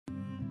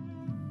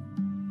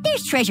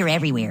There's treasure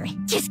everywhere.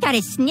 Just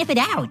gotta sniff it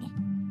out.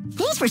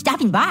 Thanks for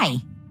stopping by.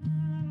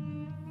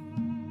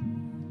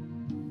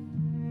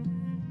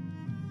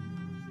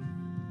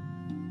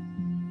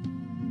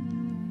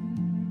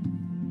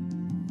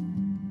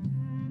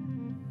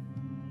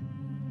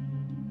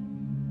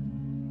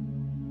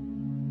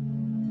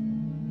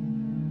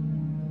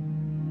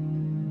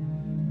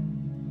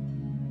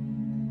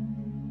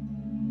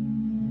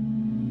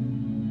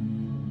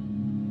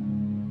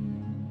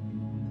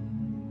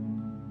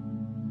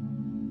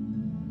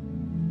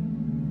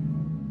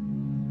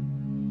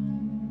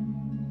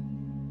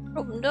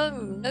 Oh no,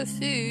 no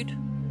food.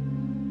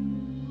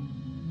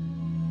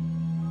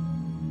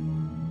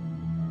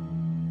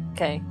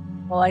 Okay,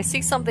 well I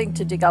see something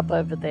to dig up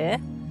over there.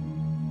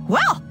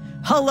 Well,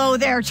 hello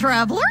there,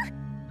 traveler.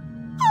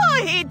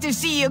 I hate to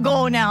see you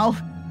go now.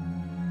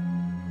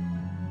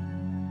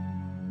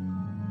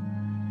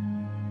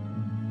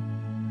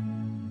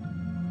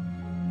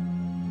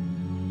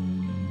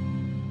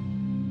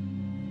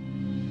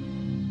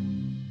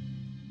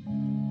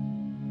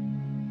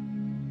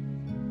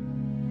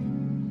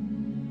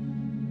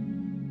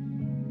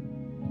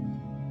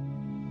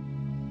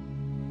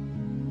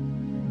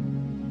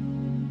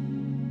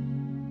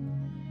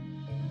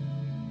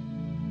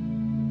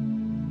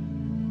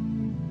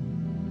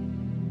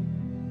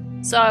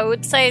 So I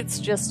would say it's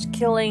just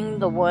killing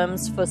the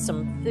worms for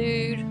some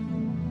food.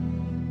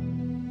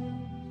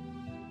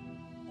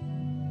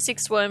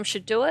 6 worms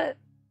should do it.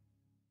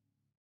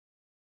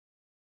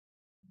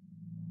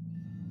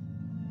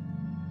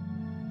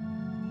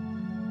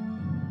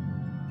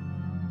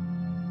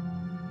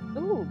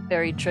 Ooh,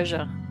 buried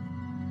treasure.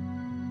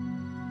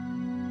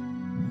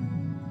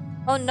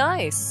 Oh,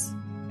 nice.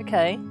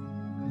 Okay.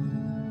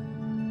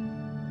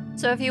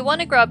 So if you want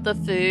to grab the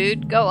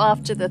food, go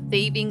after the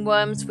thieving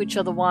worms, which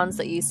are the ones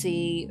that you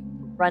see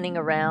running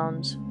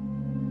around.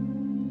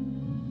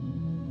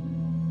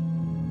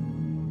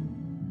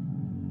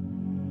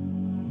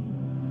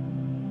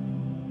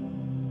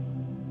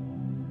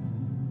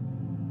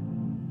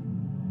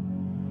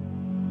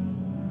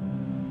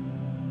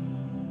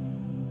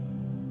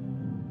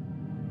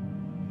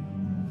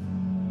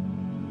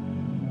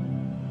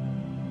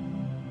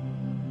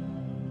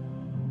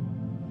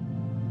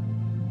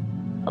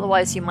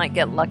 Otherwise you might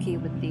get lucky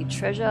with the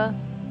treasure.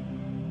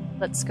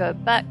 Let's go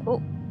back.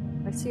 Oh,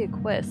 I see a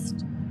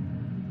quest.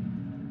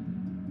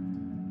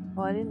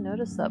 Oh, I didn't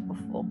notice that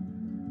before.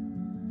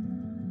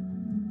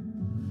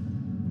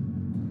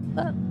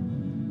 That.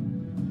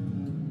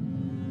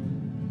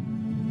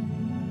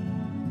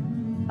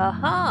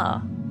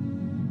 Aha!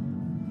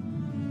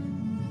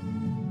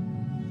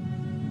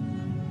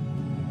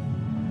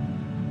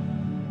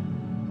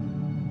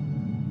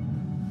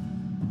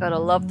 Gotta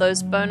love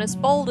those bonus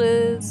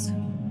boulders.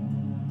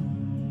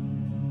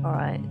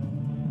 Alright.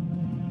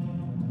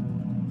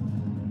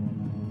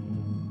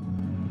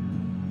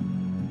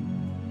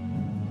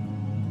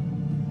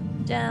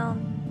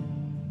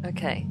 Down.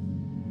 Okay.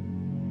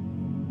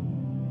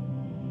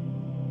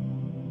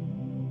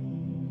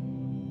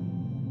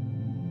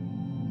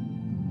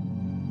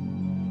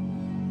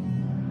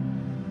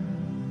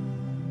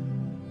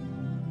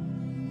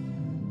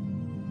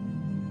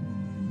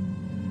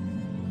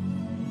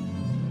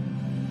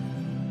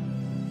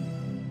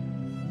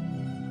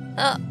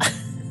 Oh.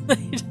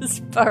 They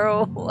just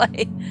burrow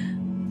away.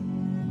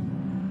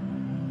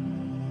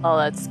 Oh,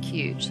 that's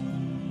cute.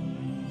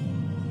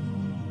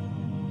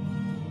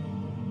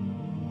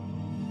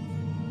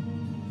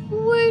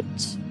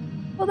 Woot!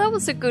 Well, that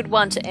was a good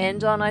one to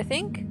end on, I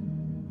think.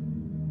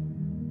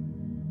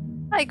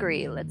 I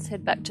agree. Let's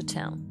head back to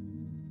town.